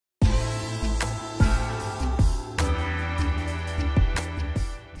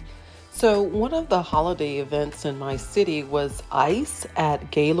So, one of the holiday events in my city was ICE at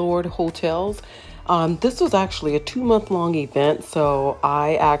Gaylord Hotels. This was actually a 2 month long event, so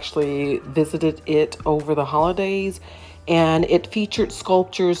I actually visited it over the holidays, and it featured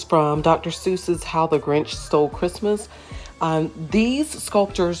sculptures from Dr. Seuss's How the Grinch Stole Christmas. These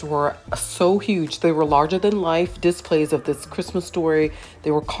sculptures were so huge. They were larger than life displays of this Christmas story. They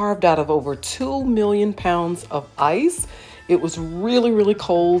were carved out of over 2 million pounds of ice. It was really, really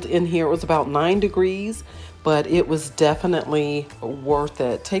cold in here. It was about 9 degrees, but it was definitely worth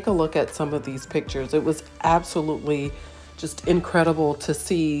it. Take a look at some of these pictures. It was absolutely just incredible to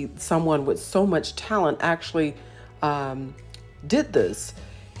see someone with so much talent actually did this.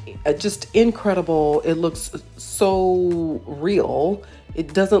 Just incredible. It looks so real.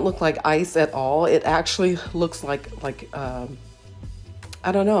 It doesn't look like ice at all. It actually looks like I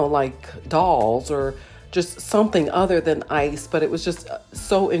don't know, like dolls or just something other than ice, but it was just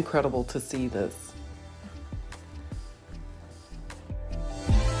so incredible to see this.